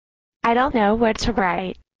I don't know what to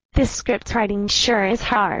write. This script writing sure is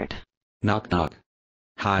hard. Knock knock.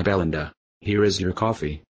 Hi Belinda, here is your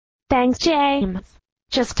coffee. Thanks, James.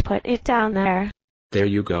 Just put it down there. There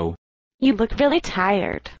you go. You look really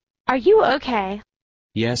tired. Are you okay?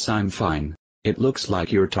 Yes, I'm fine. It looks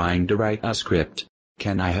like you're trying to write a script.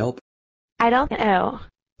 Can I help? I don't know.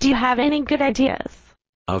 Do you have any good ideas?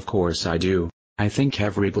 Of course I do. I think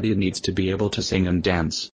everybody needs to be able to sing and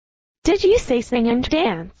dance. Did you say sing and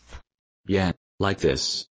dance? Yeah, like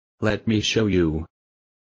this. Let me show you.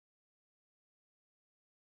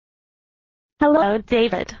 Hello,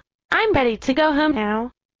 David. I'm ready to go home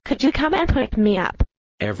now. Could you come and pick me up?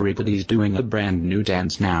 Everybody's doing a brand new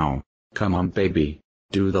dance now. Come on baby.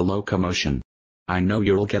 Do the locomotion. I know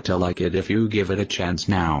you'll get to like it if you give it a chance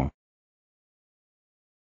now.